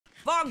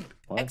Vong,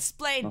 What?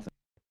 explain. Nothing.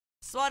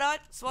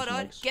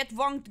 Svarad, get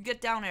Vong to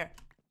get down here.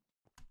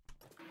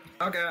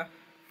 Okay.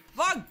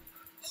 Vong!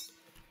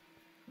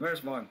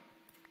 Where's one?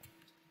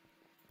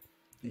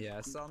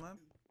 Yes, Anna?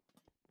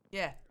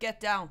 Yeah,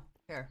 get down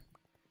here.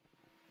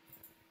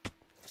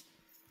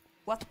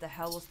 What the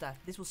hell was that?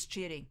 This was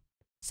cheating.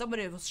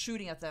 Somebody was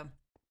shooting at them.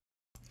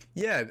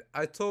 Yeah,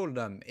 I told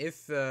them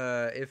if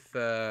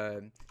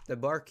the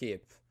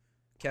barkeep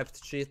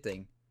kept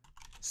cheating,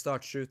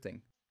 start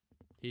shooting.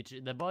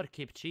 The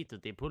barkeep cheated.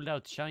 He pulled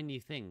out shiny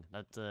thing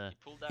that. He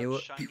pulled He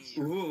out shiny.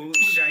 Ooh,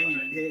 shiny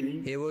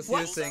thing. He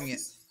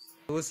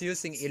was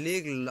using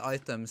illegal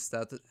items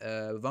that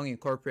Vang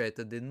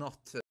Incorporated did not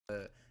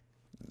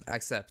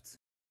accept.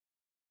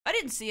 I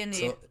didn't see any.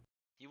 So,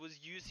 He was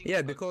using Yeah,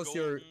 a because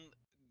you're- golden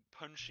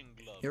punching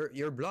glove.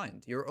 you're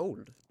blind. You're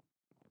old.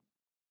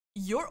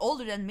 You're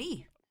older than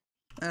me.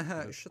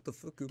 Shut the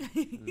fuck up.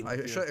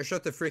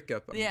 Shut the frick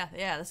up. Yeah,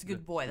 that's a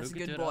good boy. That's a Look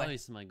good at your boy.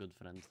 eyes, my good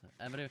friend.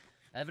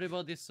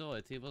 Everybody saw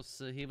it. He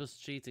was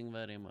cheating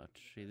very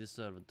much. He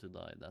deserved to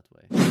die that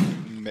way.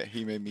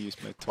 He made me use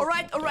my All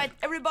right,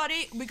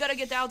 everybody, we gotta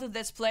get out of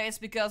this place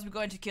because we're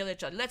going to kill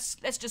each other.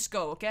 Let's just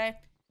go, okay?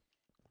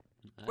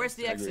 Where's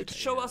the exit?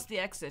 Show us the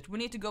exit. We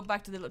need to go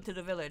back to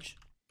the village.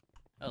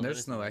 Oh,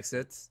 There's no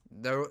exit.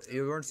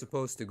 You weren't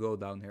supposed to go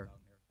down here.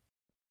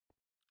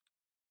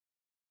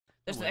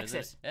 There's no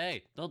exit.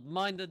 Hey, don't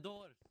mind the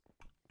doors.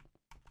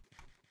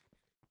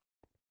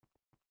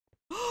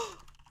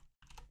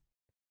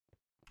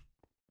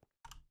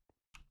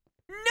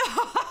 No!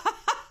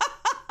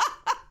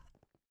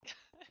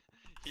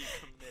 He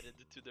committed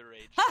to the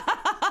rage.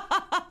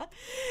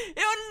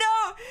 Oh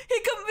no! He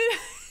committed.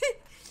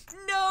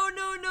 No!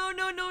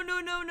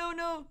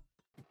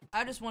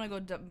 I just want to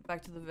go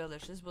back to the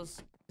village. This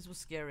was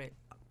scary.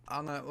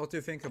 Anna, what do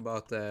you think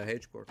about the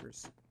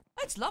headquarters?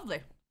 It's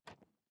lovely.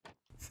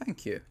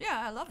 Thank you.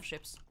 Yeah, I love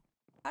ships.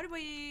 How do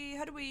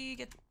we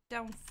get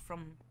down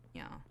from?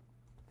 Yeah.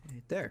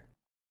 There.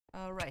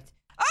 All right.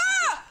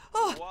 Ah!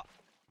 Oh! What?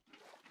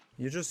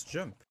 You just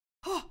jump.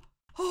 Oh!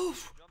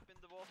 Jump in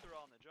the water,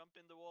 Anna. Jump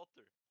in the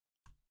water.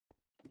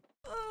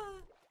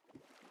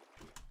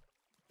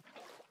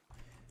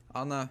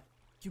 Anna,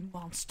 You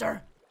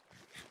monster!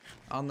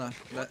 Anna,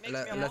 What makes me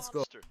a let's go.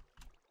 monster?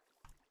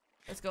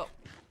 Let's go.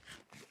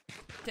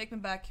 Take me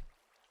back.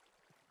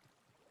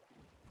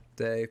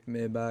 Take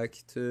me back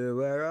to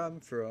where I'm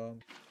from.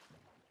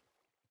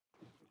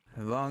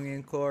 Vang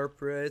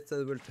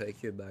Incorporated will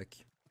take you back.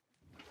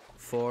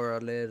 For a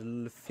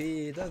little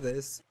feed of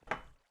this,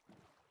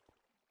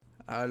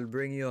 I'll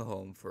bring you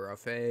home for a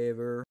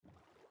favor.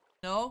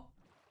 No.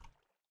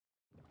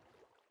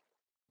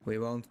 We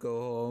won't go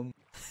home.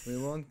 We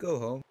won't go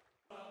home.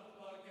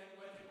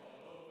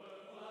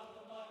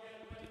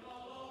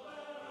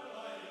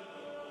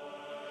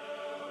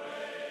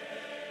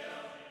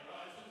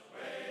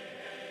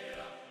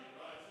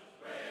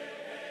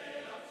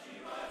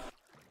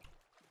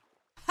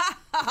 Ha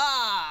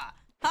ha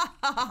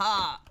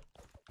ha!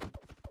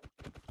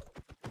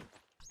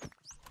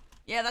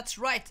 Yeah, that's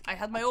right. I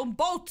had my own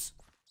boat.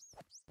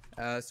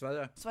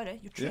 Sverre, Sverre,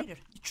 you traitor.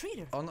 You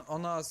traitor.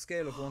 on a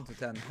scale of 1 to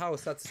 10, how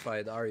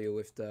satisfied are you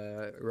with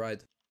the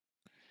ride?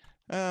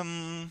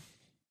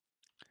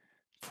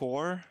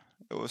 4.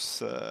 It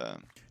was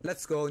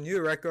Let's go,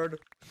 new record.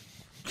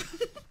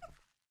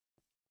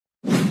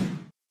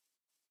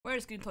 Where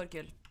is Green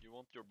Torkel? You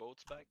want your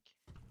boats back?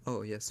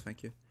 Oh yes,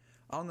 thank you.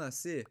 Anna,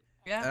 see.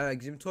 Yeah.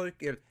 Grim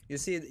Torkel, you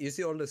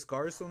see all the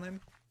scars on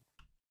him?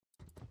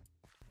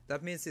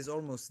 That means he's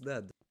almost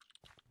dead.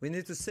 We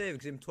need to save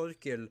Grim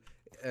Torkel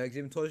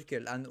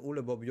and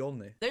Ole Bob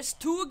Johnny. There's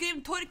 2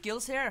 Grim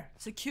Torkels here.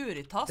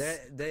 Securitas.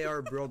 They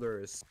are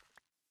brothers.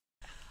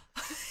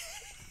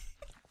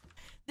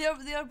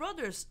 They are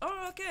brothers.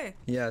 Oh, okay.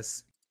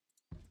 Yes.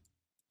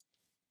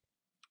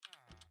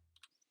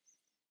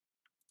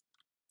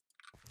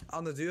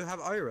 Anna, do you have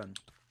iron?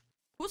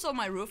 Who's on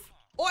my roof?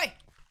 Oi!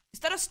 Is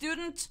that a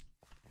student?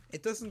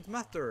 It doesn't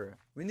matter.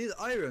 We need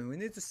iron. We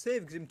need to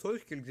save Grim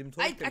Torkel and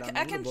I Ole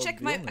can Bob check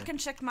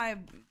Johnny. my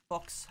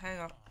box. Hang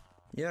on.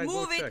 Yeah,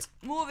 Move go it. check.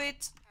 Move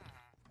it.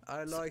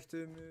 I like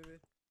to move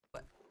it.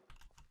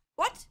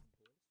 What?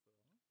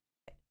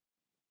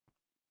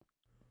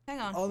 Hang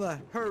on.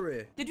 Anna,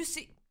 hurry. Did you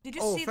see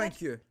Oh, that?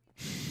 thank you.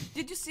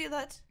 Did you see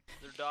that?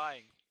 They're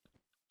dying.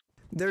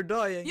 They're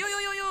dying. Yo!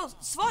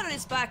 Svarar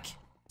is back.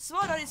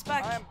 Svarar is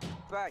back. I'm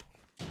back.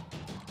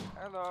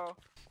 Hello.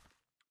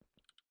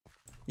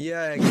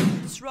 Yeah.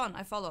 Just run.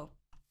 I follow.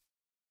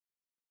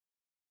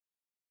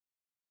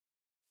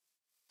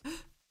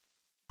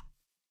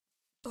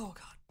 Oh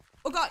god.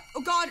 Oh god.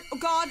 Oh god. Oh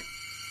god.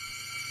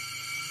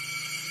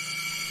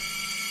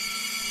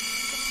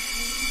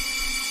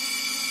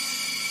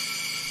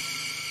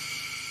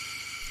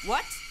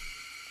 What?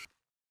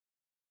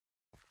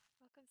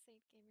 Welcome,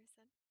 Saint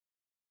Gamerson.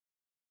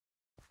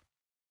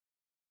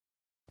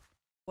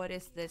 What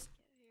is this? Get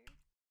here.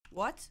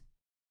 What? It's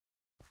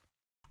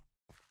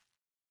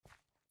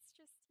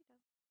just,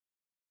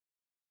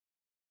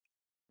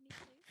 need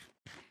food.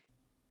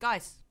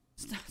 Guys,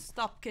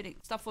 Stop kidding.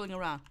 Stop fooling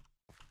around.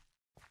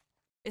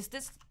 Is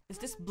this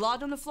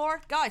blood on the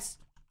floor? Guys!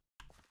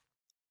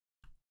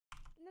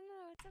 No,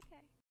 it's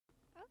okay.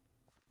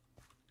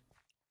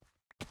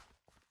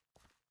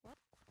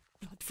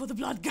 Blood for the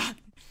blood god.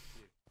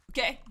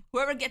 Okay,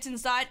 whoever gets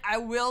inside, I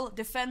will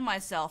defend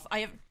myself. I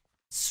have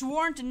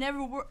sworn to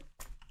never work.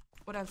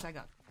 What else I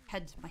got?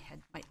 My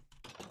head.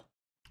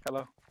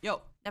 Hello.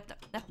 Yo, Nep.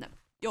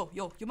 Yo,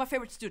 you're my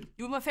favorite student.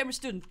 You're my favorite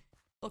student.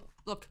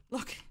 Look.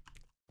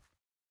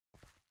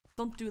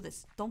 Don't do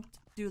this. Don't.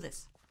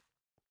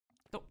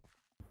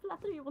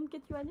 Flattery won't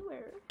get you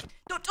anywhere.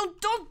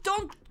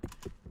 Don't.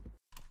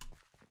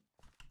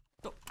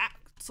 Ah,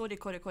 sorry,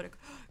 Kåre.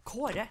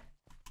 Kåre?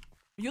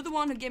 You're the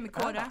one who gave me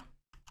Kåre.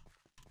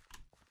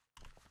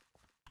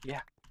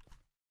 Yeah.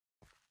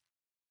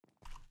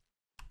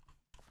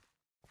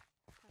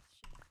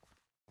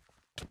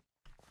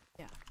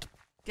 Yeah.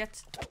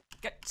 Get.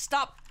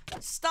 Stop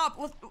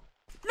with.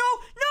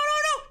 No.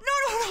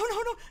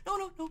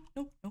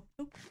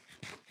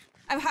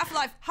 I'm half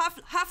alive,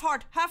 half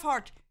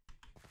heart.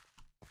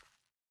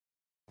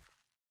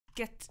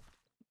 Get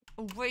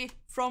away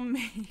from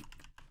me.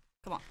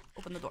 Come on,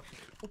 open the door.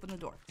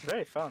 It's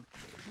very fun.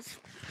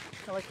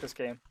 I like this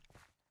game.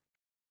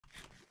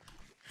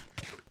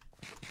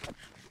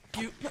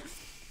 You.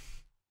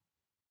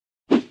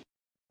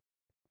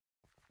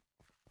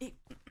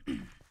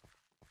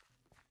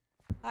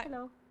 Hi.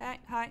 Hello.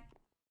 Hi.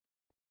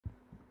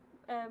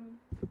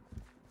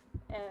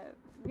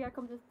 We are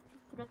come to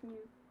threaten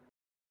you.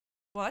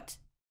 What?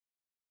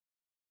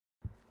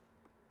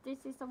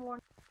 This is a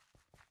warning.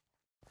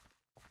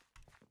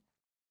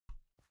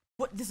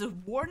 What? This is a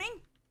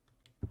warning?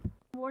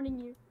 Warning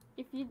you.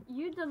 If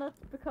you do not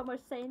become our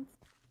saints,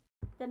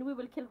 then we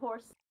will kill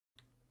horse.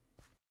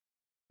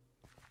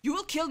 You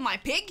will kill my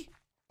pig?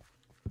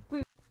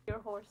 Your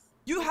horse.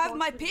 You Your have horse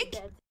my will be pig?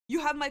 dead. You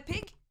have my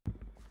pig?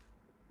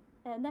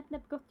 Nep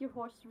got your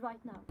horse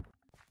right now.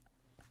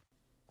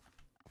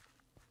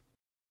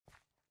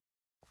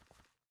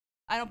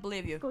 I don't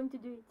believe you. Going to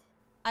do it.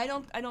 I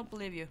don't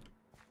believe you.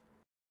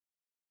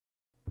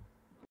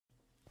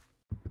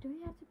 Do we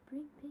have to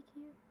bring pig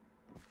here?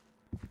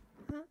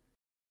 Huh?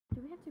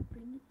 Do we have to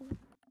bring it here?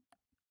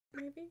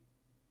 Maybe.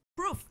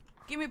 Proof.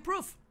 Give me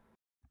proof.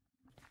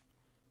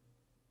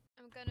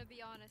 I'm gonna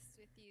be honest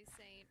with you,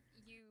 Saint.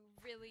 You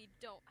really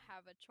don't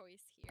have a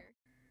choice here.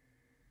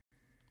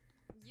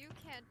 You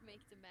can't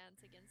make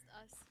demands against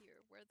us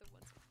here. We're the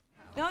ones with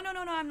power. No.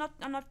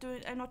 I'm not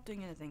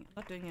doing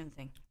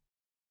anything.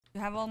 You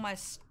have all my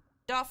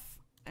stuff,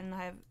 and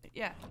I have.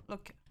 Yeah.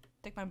 Look.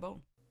 Take my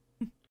bone.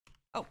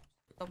 Oh.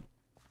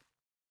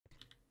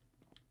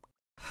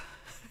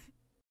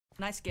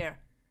 Nice scare.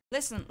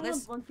 Listen. I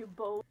don't want your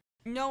bow.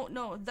 No.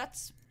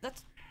 That's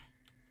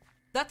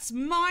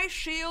my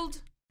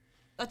shield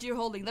that you're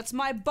holding. That's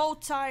my bow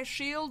tie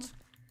shield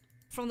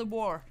from the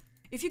war.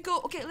 If you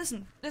go, okay,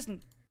 listen.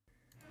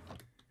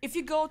 If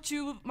you go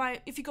to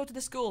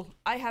the school,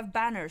 I have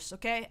banners,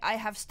 okay? I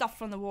have stuff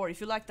from the war. If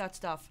you like that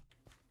stuff,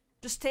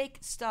 just take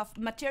stuff.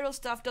 Material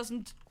stuff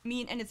doesn't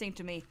mean anything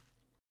to me.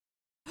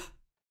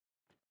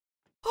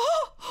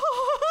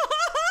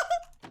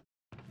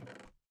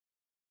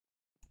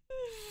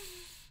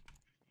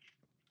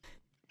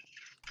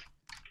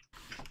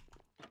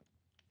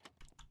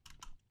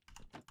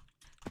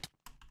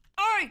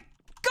 I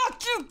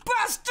got you,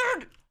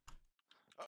 bastard!